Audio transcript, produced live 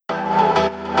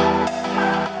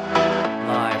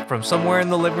From somewhere in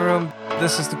the living room,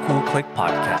 this is the Cool Click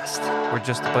Podcast. We're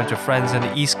just a bunch of friends in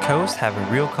the East Coast having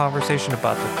real conversation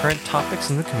about the current topics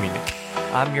in the community.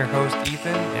 I'm your host,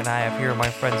 Ethan, and I have here my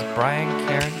friends Brian,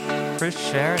 Karen, Chris,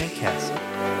 Sharon, and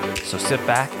Cassie. So sit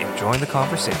back and join the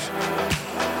conversation.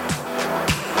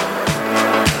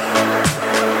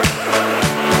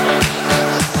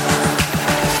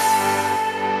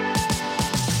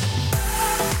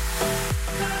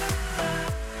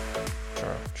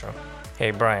 Hey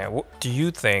Brian, do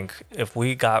you think if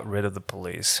we got rid of the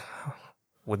police,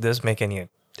 would this make any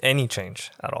change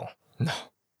at all? No,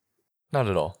 not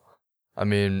at all. I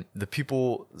mean, the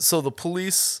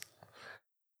police,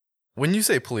 when you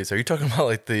say police, are you talking about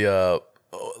like the,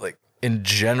 like in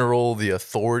general, the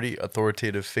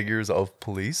authoritative figures of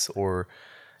police, or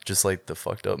just like the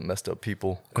fucked up, messed up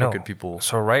people, crooked people?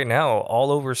 So right now, all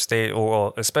over state,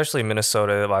 well, especially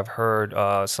Minnesota, I've heard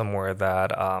somewhere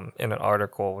that in an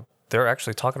article, they're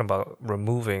actually talking about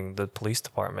removing the police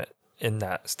department in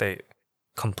that state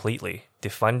completely,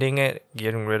 defunding it,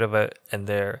 getting rid of it,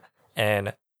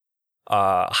 and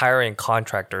hiring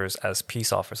contractors as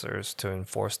peace officers to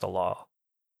enforce the law.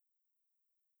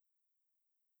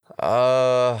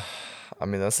 I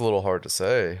mean, that's a little hard to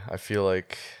say. I feel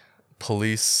like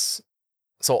police,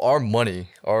 so our money,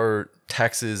 our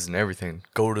taxes and everything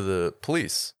go to the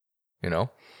police, you know?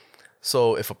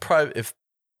 So if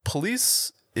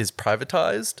police is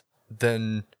privatized,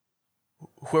 then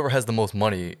whoever has the most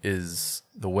money is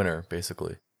the winner,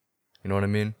 basically. You know what I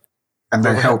mean? And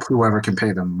they help whoever can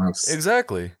pay them most.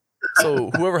 Exactly.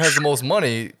 So whoever has the most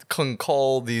money can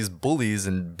call these bullies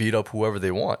and beat up whoever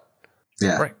they want.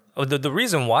 Yeah. Right. The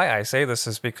reason why I say this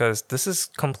is because this is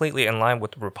completely in line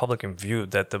with the Republican view,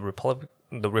 that the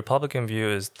Republican view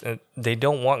is they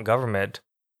don't want government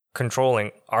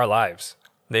controlling our lives.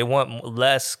 They want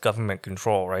less government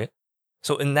control, right?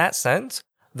 So in that sense,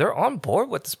 they're on board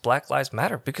with this Black Lives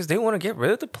Matter because they want to get rid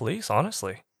of the police,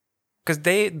 honestly. Because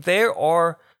there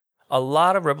are a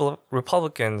lot of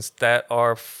Republicans that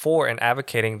are for and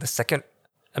advocating the Second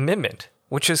Amendment,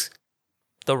 which is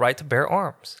the right to bear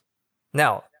arms.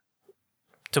 Now,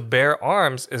 to bear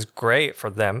arms is great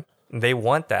for them. They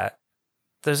want that.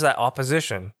 There's that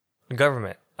opposition, the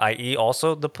government, i.e.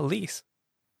 also the police.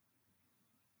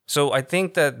 So I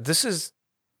think that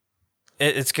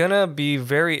it's going to be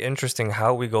very interesting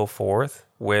how we go forth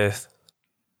with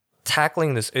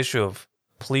tackling this issue of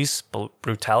police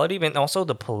brutality, and also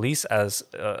the police as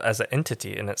an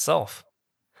entity in itself.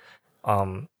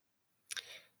 Yeah,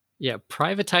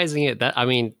 privatizing it,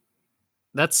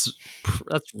 that's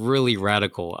really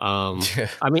radical.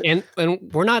 I mean,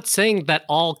 and we're not saying that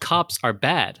all cops are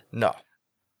bad. No.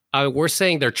 We're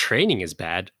saying their training is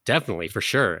bad, definitely, for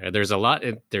sure. There's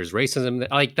racism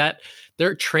like that.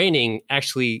 Their training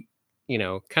actually,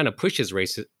 kind of pushes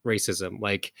racism.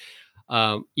 Like,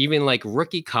 even like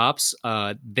rookie cops,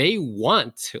 they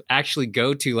want to actually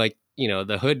go to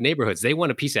the hood neighborhoods. They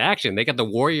want a piece of action. They got the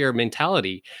warrior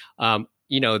mentality. They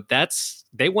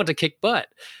want to kick butt.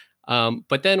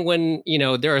 But then when,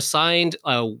 they're assigned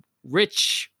a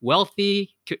rich,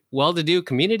 wealthy, well-to-do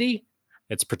community,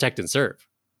 it's protect and serve.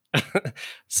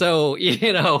 So,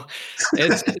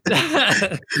 it's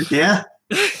yeah.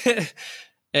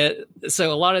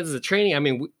 So a lot of the training, I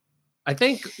mean, I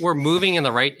think we're moving in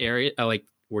the right area.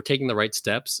 We're taking the right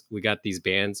steps. We got these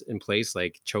bans in place,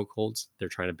 like chokeholds. They're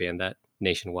trying to ban that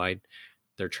nationwide.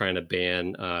 They're trying to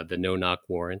ban the no-knock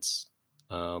warrants.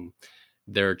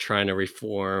 They're trying to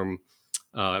reform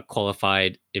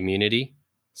qualified immunity.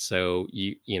 So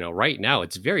right now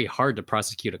it's very hard to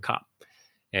prosecute a cop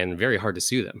and very hard to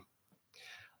sue them.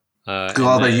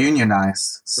 They're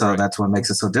unionized, so right. That's what makes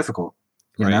it so difficult.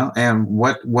 You know. And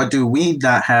what do we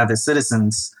not have as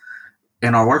citizens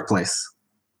in our workplace?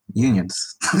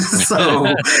 Unions.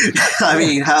 So I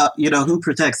mean, who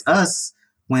protects us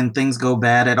when things go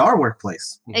bad at our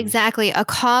workplace? Exactly. A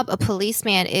cop, a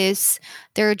policeman,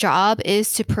 their job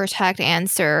is to protect and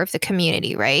serve the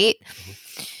community, right?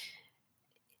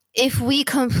 If we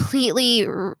completely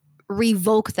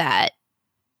revoke that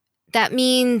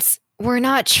means we're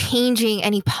not changing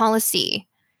any policy.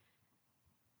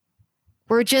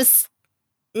 We're just,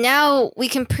 now we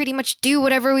can pretty much do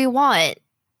whatever we want.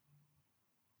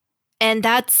 And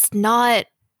that's not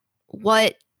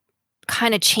what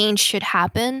kind of change should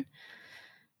happen.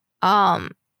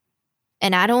 And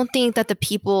I don't think that the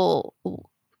people,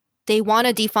 they want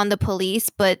to defund the police,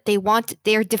 but they're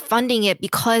defunding it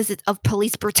because of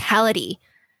police brutality.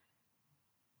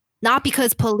 Not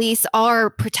because police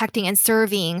are protecting and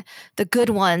serving, the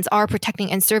good ones are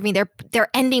protecting and serving.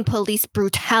 They're ending police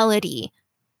brutality.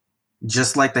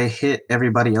 just like they hit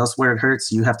everybody else where it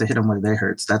hurts, you have to hit them where they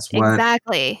hurts. That's what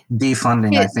Exactly.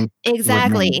 defunding, I think, would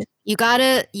Exactly. mean. You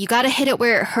gotta hit it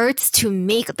where it hurts to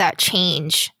make that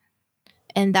change.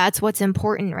 And that's what's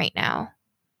important right now.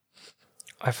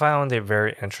 I found it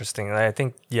very interesting. And I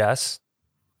think, yes,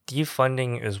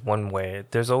 defunding is one way.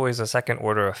 There's always a second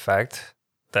order effect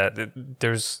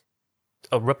there's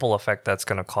a ripple effect that's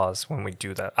going to cause when we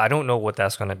do that. I don't know what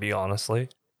that's going to be, honestly.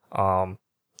 And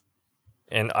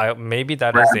maybe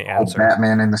that is the answer.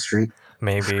 Batman in the street.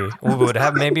 Maybe we would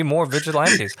have maybe more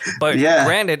vigilantes. But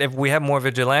granted, if we have more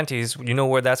vigilantes, you know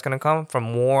where that's going to come from?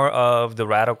 More of the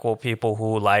radical people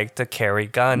who like to carry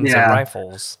guns and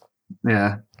rifles.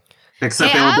 Yeah.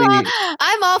 Except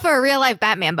I'm all for a real life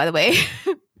Batman, by the way.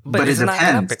 But it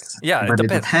depends. Yeah, it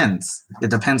depends.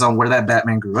 It depends on where that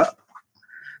Batman grew up.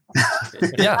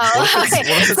 Yeah. What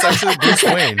if it's actually Bruce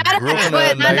Wayne? Grew up in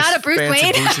a nice, not a Bruce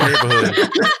Wayne. bougie neighborhood.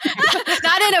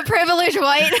 Not in a privileged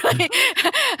white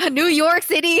New York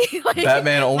City.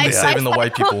 Batman only saving the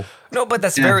white people. No, but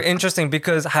that's very interesting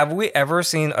because have we ever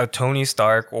seen a Tony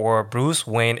Stark or Bruce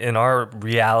Wayne in our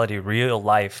real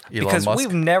life? Because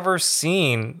we've never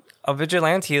seen a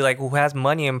vigilante like who has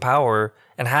money and power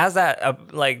and has that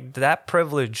that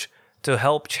privilege to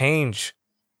help change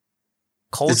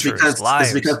cultures, lives.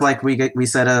 It's because, like we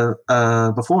said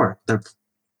before, they're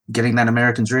getting that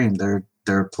American dream. They're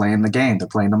playing the game. They're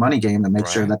playing the money game to make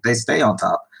sure that they stay on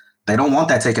top. They don't want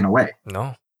that taken away.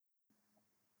 No.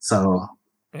 So.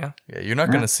 Yeah, you're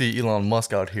not gonna see Elon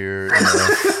Musk out here,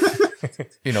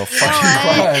 fighting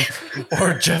crime,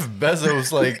 or Jeff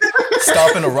Bezos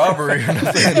stopping a robbery or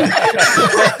nothing.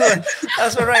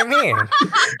 That's what I mean.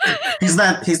 He's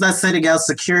not sending out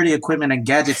security equipment and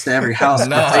gadgets to every house.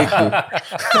 Nah.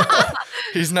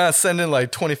 He's not sending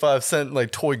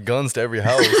 25-cent toy guns to every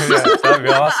house. That'd be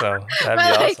awesome.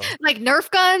 Like Nerf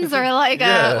guns or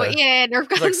Nerf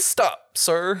guns. Like, stop,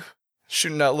 sir.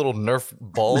 Shooting out little Nerf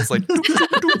balls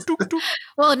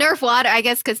Well, Nerf water, I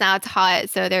guess, because now it's hot,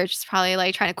 so they're just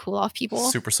probably trying to cool off people.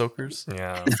 Super soakers.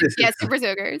 Yeah. Yeah, super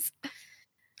soakers.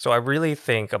 So I really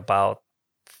think about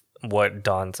what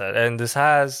Don said, and this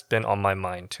has been on my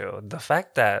mind too. The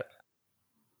fact that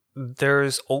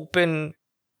there's open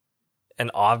and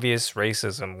obvious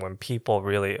racism when people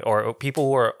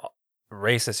who are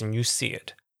racist and you see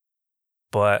it,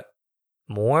 but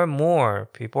more and more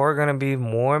people are going to be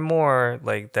more and more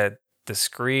like that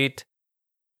discreet,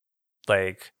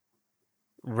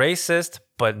 racist,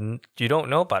 but you don't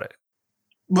know about it.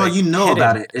 Well, you know hidden.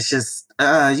 About it. It's just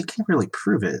you can't really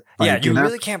prove it. You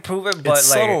really can't prove it, but it's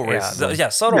subtle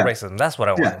racism. Subtle racism. That's what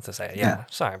I wanted to say. Yeah,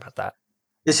 sorry about that.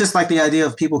 It's just like the idea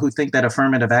of people who think that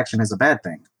affirmative action is a bad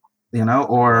thing,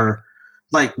 or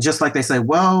just like they say,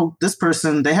 well, this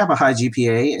person, they have a high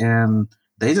GPA and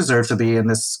they deserve to be in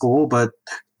this school, but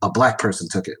a black person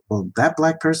took it. Well, that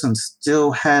black person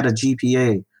still had a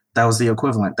GPA that was the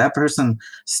equivalent. That person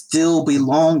still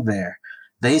belonged there.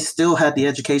 They still had the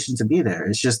education to be there.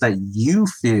 It's just that you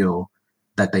feel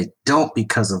that they don't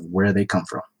because of where they come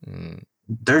from. Mm.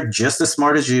 They're just as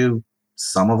smart as you.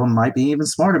 Some of them might be even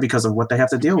smarter because of what they have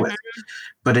to deal with.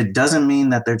 But it doesn't mean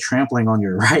that they're trampling on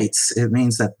your rights. It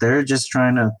means that they're just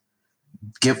trying to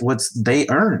get what they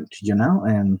earned,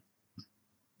 and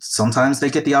sometimes they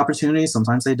get the opportunity,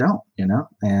 sometimes they don't,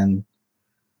 and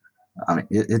I mean,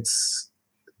 it's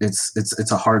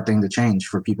a hard thing to change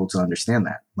for people to understand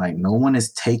that. No one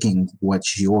is taking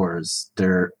what's yours.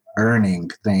 They're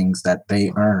earning things that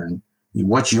they earn.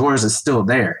 What's yours is still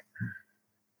there.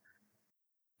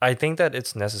 I think that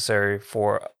it's necessary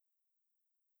for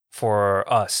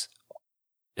us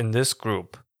in this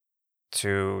group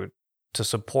to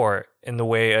support in the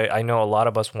way I know a lot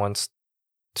of us wants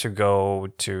to go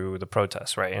to the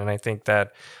protests, right? And I think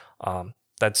that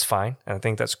that's fine, and I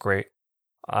think that's great.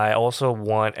 I also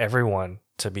want everyone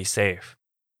to be safe,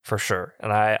 for sure.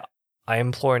 And I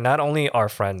implore not only our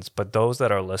friends, but those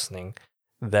that are listening,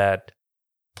 that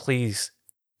please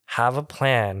have a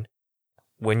plan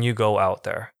when you go out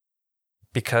there.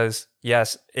 Because,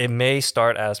 yes, it may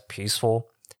start as peaceful,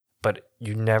 but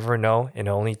you never know. It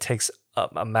only takes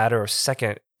a matter of a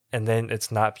second, and then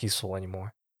it's not peaceful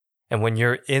anymore. And when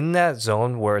you're in that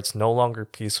zone where it's no longer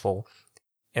peaceful,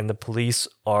 and the police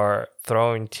are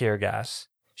throwing tear gas,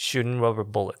 shooting rubber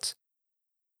bullets,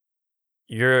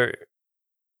 you're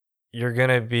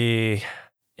gonna be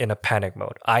in a panic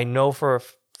mode. I know for a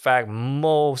fact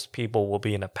most people will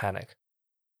be in a panic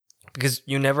because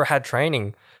you never had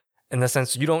training, in the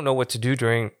sense you don't know what to do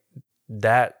during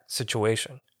that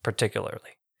situation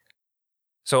particularly.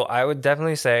 So I would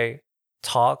definitely say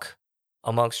talk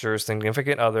amongst your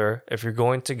significant other if you're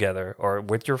going together or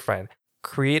with your friend.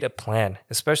 create a plan,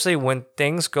 especially when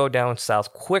things go down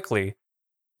south quickly.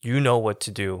 You know what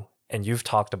to do, and you've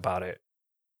talked about it.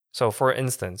 So, for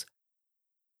instance,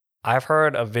 I've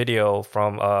heard a video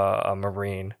from a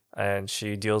Marine, and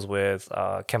she deals with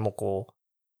chemical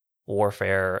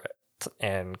warfare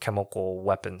and chemical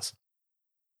weapons.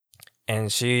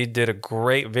 And she did a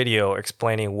great video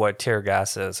explaining what tear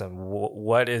gas is and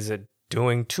what is it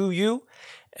doing to you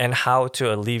and how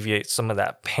to alleviate some of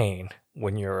that pain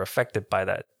when you're affected by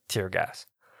that tear gas.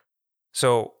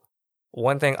 So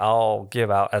one thing I'll give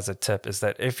out as a tip is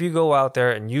that if you go out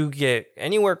there and you get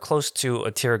anywhere close to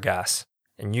a tear gas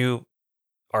and you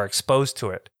are exposed to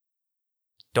it,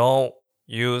 don't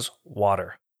use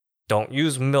water. Don't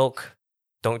use milk.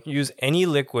 Don't use any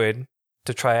liquid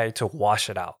to try to wash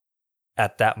it out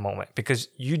at that moment, because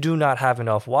you do not have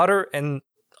enough water and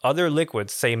other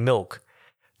liquids, say milk,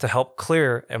 to help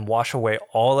clear and wash away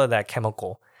all of that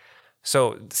chemical.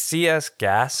 So CS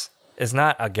gas is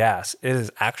not a gas. It is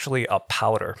actually a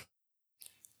powder.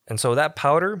 And so that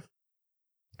powder,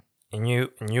 and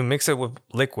you mix it with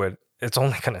liquid, it's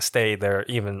only going to stay there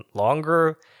even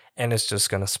longer, and it's just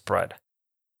going to spread.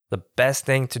 The best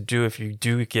thing to do if you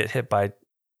do get hit by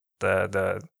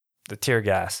the tear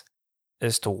gas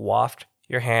is to waft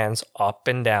your hands up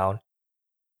and down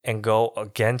and go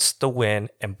against the wind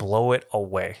and blow it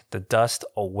away, the dust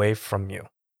away from you.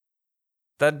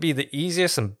 That'd be the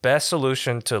easiest and best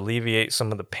solution to alleviate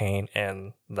some of the pain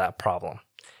and that problem.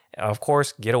 And of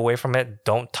course, get away from it.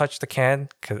 Don't touch the can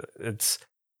because it's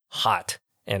hot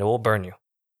and it will burn you.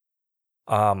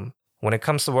 When it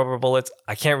comes to rubber bullets,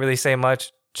 I can't really say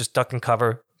much. Just duck and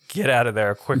cover. Get out of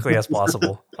there quickly as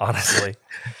possible, honestly.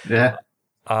 Yeah.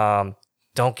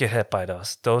 Don't get hit by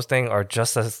those. Those things are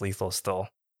just as lethal still.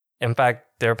 In fact,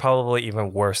 they're probably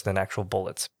even worse than actual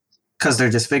bullets. Because they're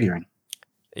disfiguring.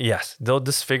 Yes, they'll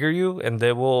disfigure you, and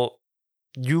they will.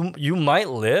 You might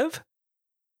live,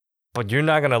 but you're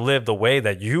not gonna live the way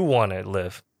that you want to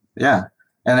live. Yeah,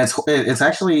 and it's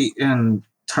actually in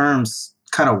terms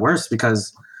kind of worse,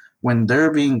 because when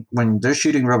they're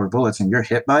shooting rubber bullets and you're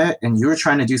hit by it and you're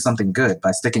trying to do something good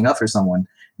by sticking up for someone,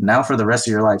 now for the rest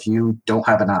of your life you don't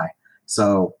have an eye.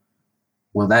 So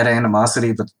will that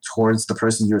animosity towards the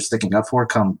person you're sticking up for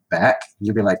come back?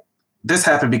 You'll be like, this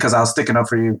happened because I was sticking up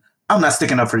for you. I'm not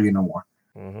sticking up for you no more.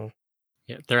 Mm-hmm.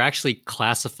 Yeah, they're actually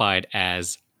classified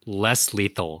as less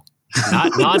lethal,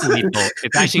 not non-lethal.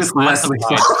 It's actually classified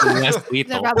as less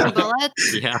lethal. The rubber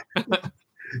bullets? Yeah.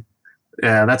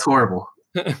 Yeah, that's horrible.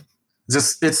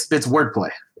 Just it's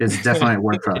wordplay. It's definitely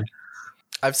wordplay.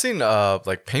 I've seen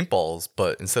like paintballs,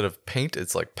 but instead of paint,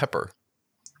 it's like pepper.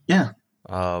 Yeah.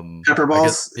 Pepper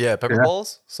balls. Pepper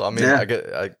balls. So I mean, Yeah.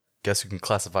 I guess you can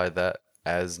classify that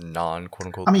as non quote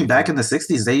unquote. I mean, back in the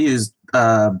 60s, they used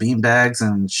bean bags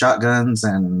and shotguns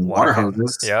and water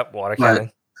hoses. Yep, water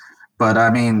cannon. But I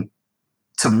mean,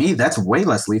 to me, that's way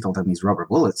less lethal than these rubber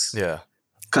bullets. Yeah.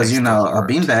 Because Makes a the heart.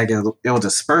 beanbag it'll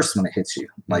disperse when it hits you.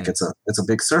 Like it's a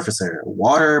big surface area.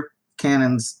 Water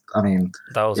cannons. I mean,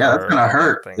 Those yeah, are it's gonna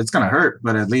hurt. things. It's gonna hurt,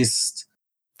 but at least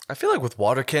I feel like with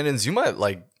water cannons, you might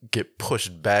like get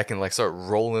pushed back and like start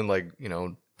rolling, like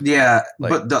yeah.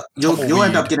 Like but you'll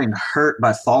end up tumbleweed. getting hurt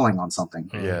by falling on something.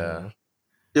 Mhm. Yeah.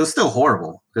 It was still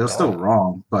horrible. It was still Oh.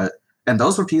 wrong. And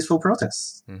those were peaceful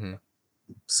protests. Mm-hmm.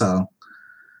 So,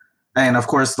 and of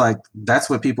course, like that's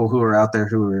what people who are out there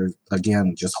who are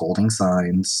again just holding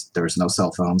signs. There was no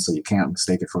cell phone, so you can't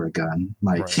mistake it for a gun.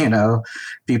 Like Right.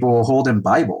 people holding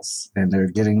Bibles and they're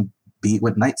getting beat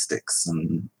with nightsticks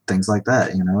and things like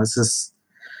that. It's just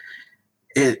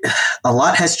a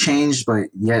lot has changed, but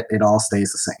yet it all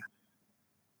stays the same.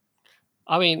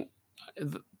 I mean,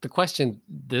 the question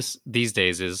these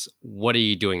days is, what are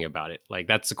you doing about it? Like,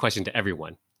 that's the question to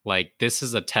everyone. Like, this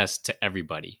is a test to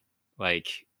everybody. Like,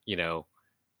 you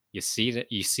see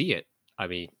it. I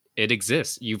mean, it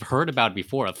exists. You've heard about it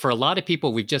before. For a lot of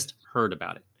people, we've just heard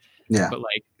about it. Yeah. But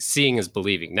like, seeing is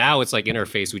believing. Now it's like in our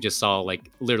face. We just saw like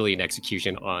literally an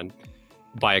execution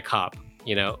by a cop.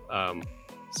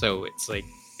 So it's like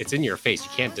it's in your face.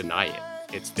 You can't deny it.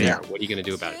 It's there. Yeah. What are you going to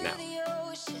do about it now?